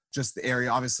the area.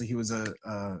 Obviously he was a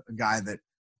guy that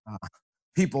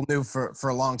people knew for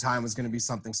a long time was going to be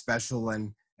something special,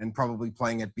 and probably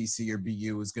playing at BC or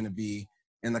BU was going to be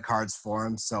in the cards for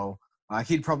him. So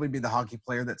he'd probably be the hockey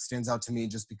player that stands out to me,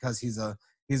 just because he's a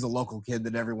local kid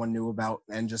that everyone knew about,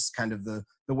 and just kind of the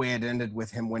way it ended with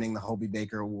him winning the Hobey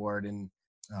Baker Award in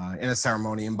a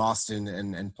ceremony in Boston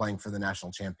and playing for the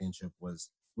national championship was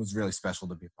really special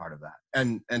to be a part of that.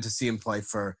 And to see him play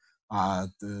for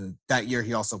that year,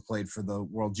 he also played for the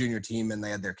World Junior team, and they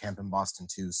had their camp in Boston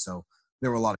too. So there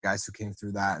were a lot of guys who came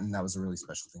through that, and that was a really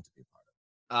special thing to be a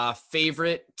part of.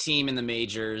 Favorite team in the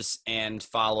majors, and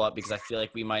follow up, because I feel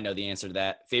like we might know the answer to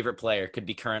that. Favorite player, could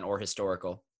be current or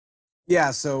historical.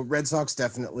 Yeah, so Red Sox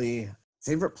definitely.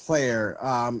 Favorite player,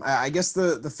 I guess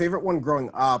the favorite one growing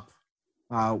up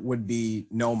would be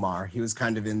Nomar. He was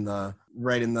kind of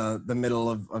right in the middle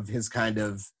of his kind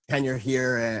of tenure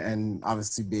here, and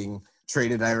obviously being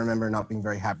traded. I remember not being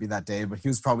very happy that day, but he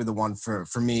was probably the one for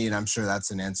me, and I'm sure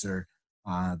that's an answer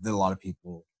that a lot of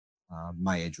people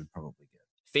my age would probably give.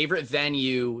 Favorite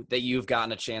venue that you've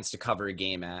gotten a chance to cover a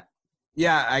game at?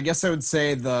 Yeah, I guess I would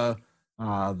say the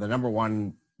number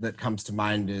one that comes to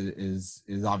mind is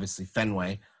obviously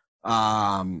Fenway.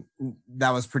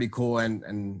 That was pretty cool,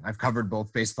 and I've covered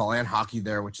both baseball and hockey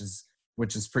there, which is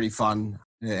pretty fun,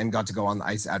 and got to go on the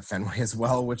ice at Fenway as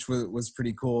well, which was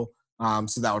pretty cool.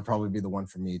 So that would probably be the one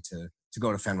for me to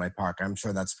go to Fenway Park. I'm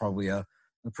sure that's probably a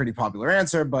pretty popular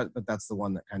answer, but that's the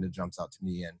one that kind of jumps out to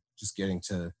me. And just getting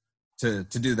to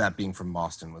do that, being from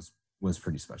Boston, was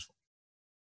pretty special.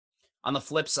 On the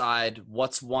flip side,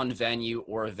 what's one venue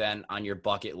or event on your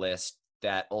bucket list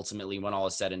that ultimately, when all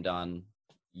is said and done,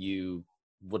 you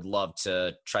would love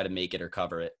to try to make it or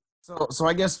cover it? So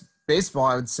I guess baseball,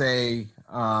 I would say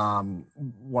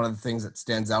one of the things that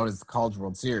stands out is the College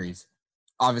World Series.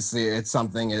 Obviously, it's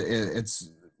something,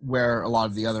 it's where a lot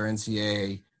of the other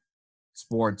NCAA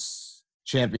sports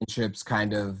championships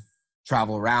kind of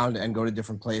travel around and go to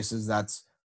different places. That's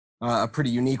a pretty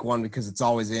unique one because it's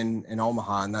always in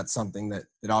Omaha, and that's something that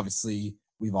obviously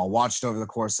we've all watched over the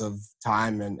course of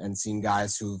time and seen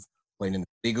guys who've played in the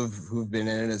league who've been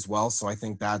in it as well. So I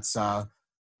think that's a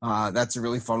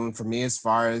really fun one for me. As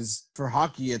far as for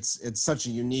hockey, it's such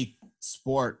a unique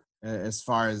sport as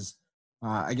far as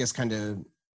I guess kind of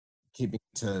keeping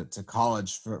to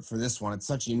college for this one. It's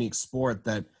such a unique sport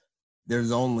that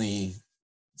there's only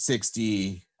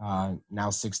 60 now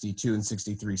 62 and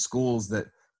 63 schools that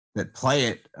play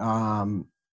it.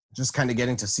 Just kind of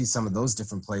getting to see some of those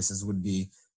different places would be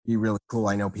really cool.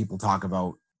 I know people talk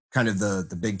about kind of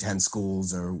the Big Ten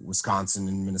schools or Wisconsin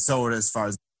and Minnesota as far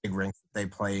as big rinks that they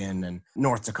play in, and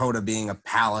North Dakota being a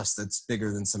palace that's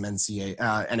bigger than some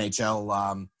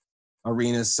NHL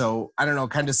arenas. So I don't know,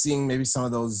 kind of seeing maybe some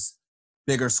of those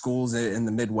bigger schools in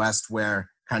the Midwest where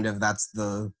kind of that's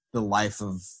the life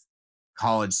of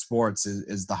college sports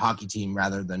is the hockey team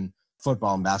rather than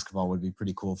football and basketball would be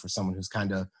pretty cool for someone who's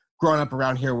kind of grown up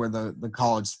around here where the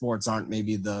college sports aren't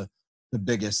maybe the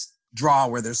biggest draw,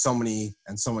 where there's so many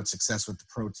and so much success with the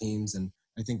pro teams. And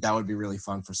I think that would be really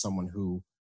fun for someone who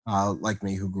like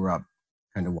me, who grew up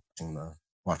kind of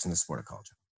watching the sport at college.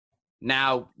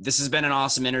 Now, this has been an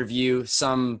awesome interview.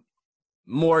 Some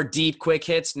more deep, quick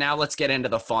hits. Now let's get into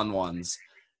the fun ones.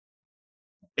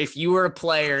 If you were a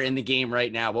player in the game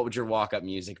right now, what would your walk-up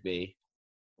music be?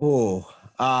 Oh,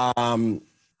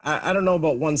 I don't know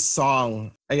about one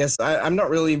song. I guess I'm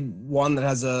not really one that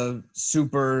has a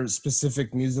super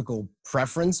specific musical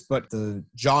preference, but the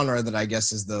genre that I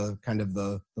guess is the kind of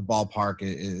the ballpark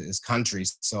is country.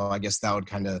 So I guess that would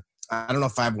kind of, I don't know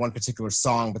if I have one particular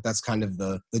song, but that's kind of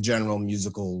the general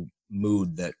musical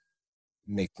mood that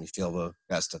makes me feel the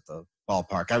best at the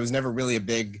ballpark. I was never really a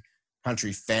big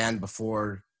country fan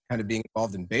before kind of being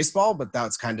involved in baseball, but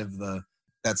that's kind of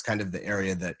the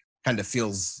area that kind of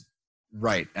feels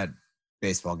right at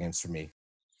baseball games for me.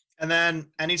 And then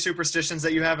any superstitions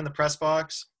that you have in the press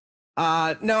box?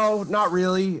 No, not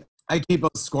really. I keep a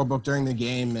scorebook during the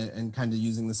game and kind of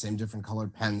using the same different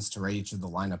colored pens to write each of the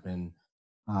lineup in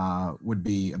would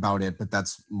be about it. But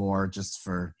that's more just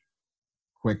for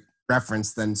quick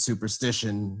reference than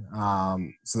superstition.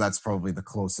 So that's probably the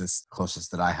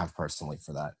closest that I have personally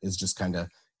for that, is just kind of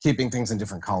keeping things in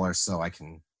different colors so I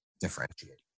can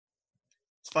differentiate.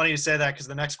 It's funny you say that because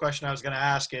the next question I was going to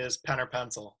ask is pen or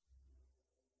pencil.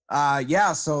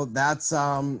 Yeah, so that's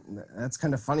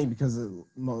kind of funny because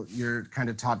you're kind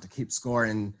of taught to keep score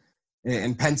in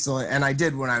pencil, and I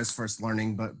did when I was first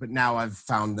learning, but now I've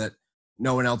found that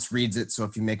no one else reads it, so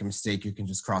if you make a mistake, you can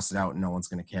just cross it out and no one's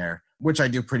going to care, which I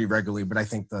do pretty regularly, but I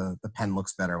think the pen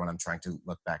looks better when I'm trying to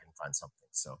look back and find something.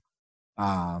 So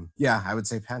yeah, I would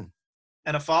say pen.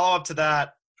 And a follow-up to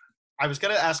that, I was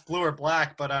going to ask blue or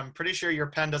black, but I'm pretty sure your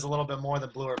pen does a little bit more than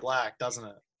blue or black, doesn't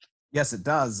it? Yes, it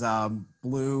does.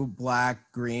 Blue,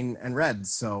 black, green, and red.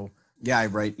 So yeah, I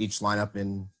write each lineup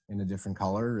in a different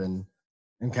color, and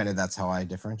kind of that's how I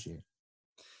differentiate.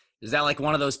 Is that like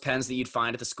one of those pens that you'd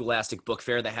find at the Scholastic Book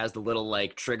Fair that has the little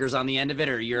like triggers on the end of it,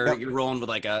 or you're rolling with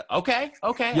like a okay?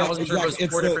 Yeah, I wasn't sure it was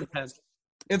four different pens.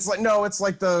 It's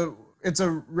a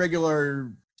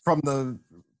regular from the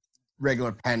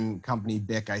regular pen company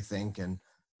Bic, I think, and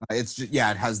it's just, yeah,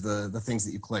 it has the things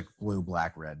that you click: blue,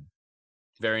 black, red.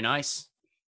 Very nice.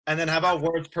 And then how about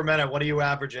words per minute? What are you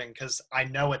averaging? Because I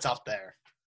know it's up there.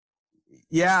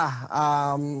 Yeah,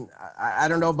 I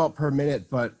don't know about per minute,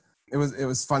 but it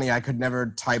was funny. I could never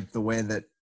type the way that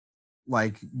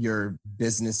like your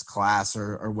business class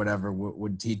or whatever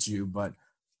would teach you, but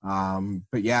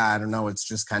yeah, I don't know. It's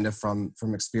just kind of from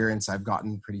experience. I've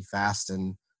gotten pretty fast,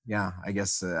 and yeah, I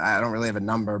guess I don't really have a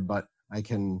number, but I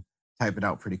can type it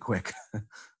out pretty quick.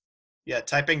 Yeah,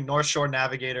 typing North Shore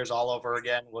Navigators all over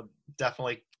again would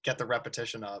definitely get the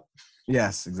repetition up.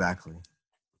 Yes, exactly.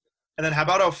 And then how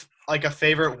about a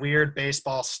favorite weird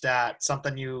baseball stat,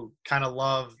 something you kind of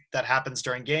love that happens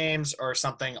during games, or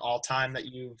something all time that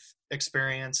you've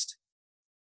experienced?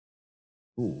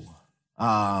 Ooh.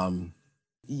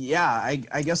 Yeah,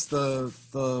 I guess the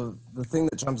thing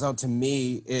that jumps out to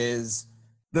me is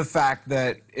the fact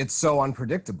that it's so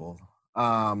unpredictable.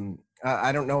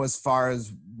 I don't know as far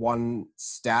as one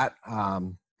stat.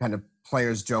 Kind of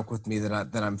players joke with me that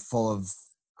I'm full of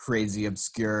crazy,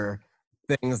 obscure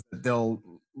things that they'll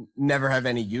never have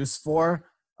any use for.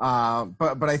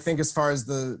 But I think as far as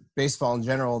the baseball in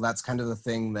general, that's kind of the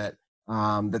thing that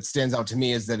that stands out to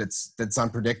me, is that that's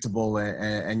unpredictable,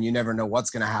 and you never know what's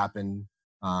going to happen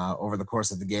over the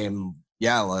course of the game.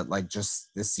 Yeah, like just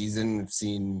this season, we've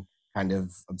seen kind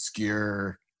of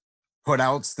obscure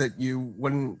putouts that you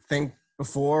wouldn't think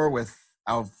before, with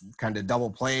kind of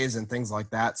double plays and things like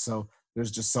that. So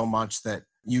there's just so much that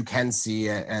you can see,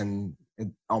 and it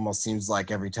almost seems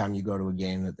like every time you go to a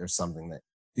game that there's something that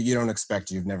you don't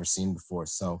expect, you've never seen before.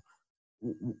 So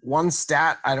one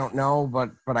stat, I don't know,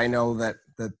 but I know that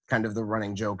kind of the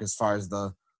running joke as far as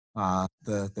the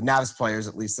Navs players,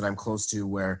 at least that I'm close to,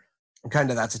 where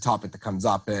kind of that's a topic that comes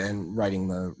up, and writing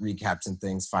the recaps and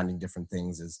things, finding different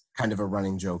things, is kind of a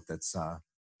running joke that's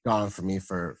gone on for me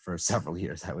for several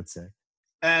years, I would say.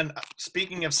 And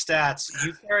speaking of stats,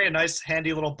 you carry a nice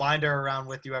handy little binder around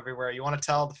with you everywhere. You want to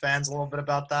tell the fans a little bit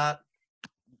about that?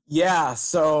 Yeah,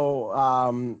 so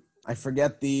I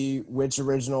forget which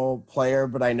original player,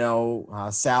 but I know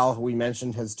Sal, who we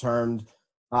mentioned, has termed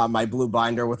my blue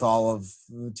binder with all of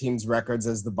the team's records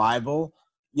as the Bible.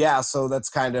 Yeah, so that's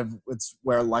kind of, it's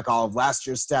where like all of last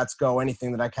year's stats go,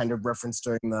 anything that I kind of referenced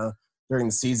during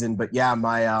the season. But yeah,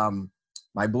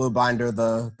 my blue binder,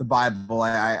 the Bible.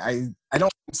 I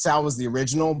don't think Sal was the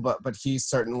original, but he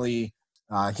certainly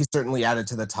added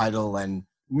to the title and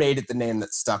made it the name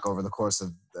that stuck over the course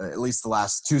of at least the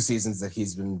last 2 seasons that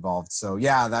he's been involved. So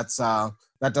yeah,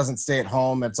 that doesn't stay at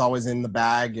home. It's always in the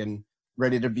bag and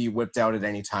ready to be whipped out at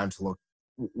any time to look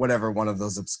whatever one of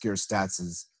those obscure stats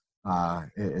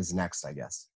is next, I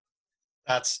guess.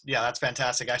 That's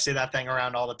fantastic. I see that thing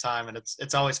around all the time, and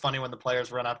it's always funny when the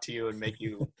players run up to you and make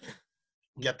you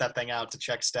get that thing out to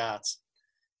check stats.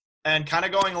 And kind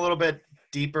of going a little bit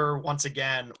deeper once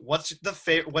again, what's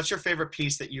your favorite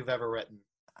piece that you've ever written?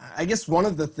 I guess one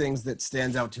of the things that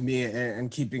stands out to me,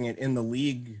 and keeping it in the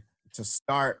league to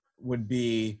start, would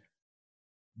be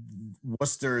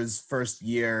Worcester's first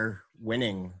year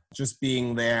winning, just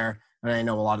being there. And I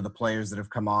know a lot of the players that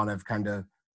have come on have kind of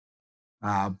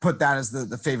put that as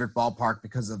the favorite ballpark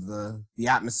because of the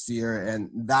atmosphere. And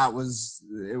that was,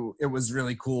 it was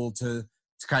really cool to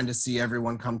kind of see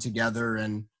everyone come together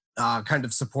and kind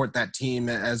of support that team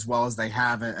as well as they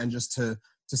have. And just to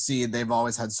see they've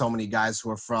always had so many guys who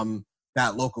are from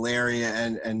that local area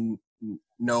and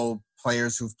know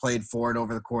players who've played for it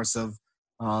over the course of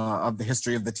the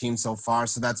history of the team so far.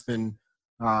 So that's been,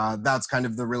 that's kind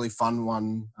of the really fun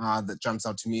one that jumps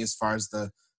out to me as far as the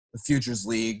Futures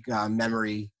League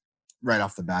memory right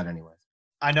off the bat anyway.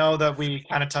 I know that we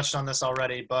kind of touched on this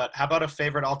already, but how about a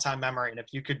favorite all-time memory? And if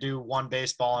you could do one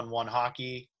baseball and one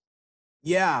hockey.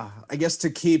 Yeah, I guess to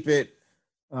keep it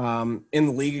in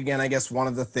the league again, I guess one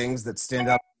of the things that stand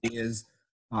out to me is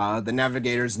the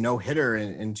Navigators no-hitter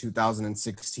in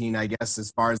 2016. I guess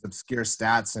as far as obscure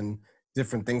stats and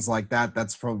different things like that,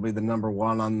 that's probably the number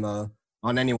one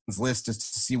on anyone's list,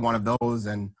 just to see one of those.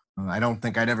 And I don't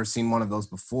think I'd ever seen one of those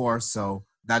before, so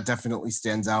that definitely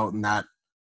stands out, and that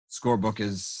scorebook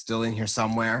is still in here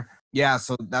somewhere. Yeah,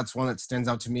 so that's one that stands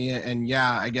out to me. And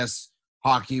yeah, I guess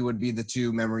hockey would be the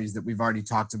 2 memories that we've already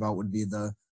talked about, would be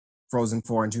the Frozen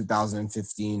Four in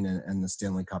 2015 and the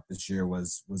Stanley Cup this year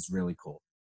was really cool.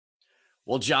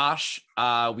 Well, Josh,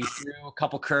 we threw a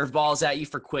couple curveballs at you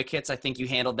for quick hits. I think you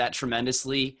handled that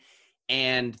tremendously.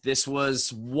 And this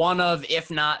was one of, if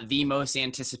not the most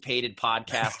anticipated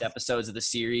podcast episodes of the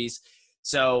series.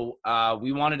 So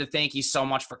we wanted to thank you so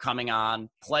much for coming on.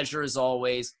 Pleasure as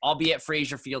always. I'll be at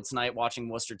Fraser Field tonight watching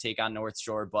Worcester take on North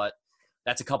Shore, but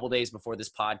that's a couple days before this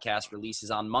podcast releases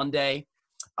on Monday.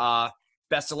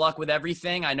 Best of luck with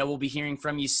everything. I know we'll be hearing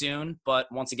from you soon, but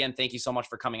once again, thank you so much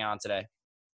for coming on today.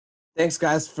 Thanks,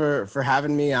 guys, for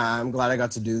having me. I'm glad I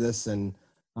got to do this, and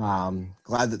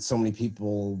glad that so many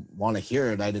people want to hear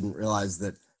it. I didn't realize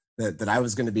that I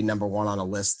was going to be number one on a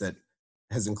list that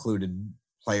has included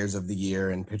players of the year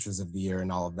and pitchers of the year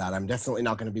and all of that. I'm definitely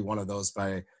not going to be one of those,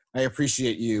 but I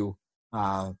appreciate you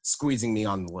squeezing me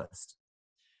on the list.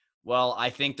 Well, I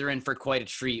think they're in for quite a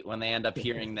treat when they end up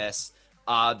hearing this.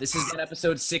 This has been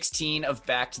episode 16 of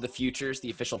Back to the Futures, the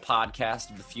official podcast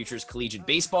of the Futures Collegiate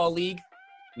Baseball League.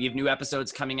 We have new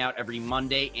episodes coming out every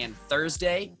Monday and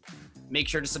Thursday. Make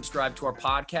sure to subscribe to our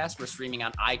podcast. We're streaming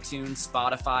on iTunes,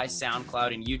 Spotify,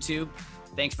 SoundCloud, and YouTube.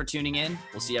 Thanks for tuning in.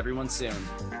 We'll see everyone soon.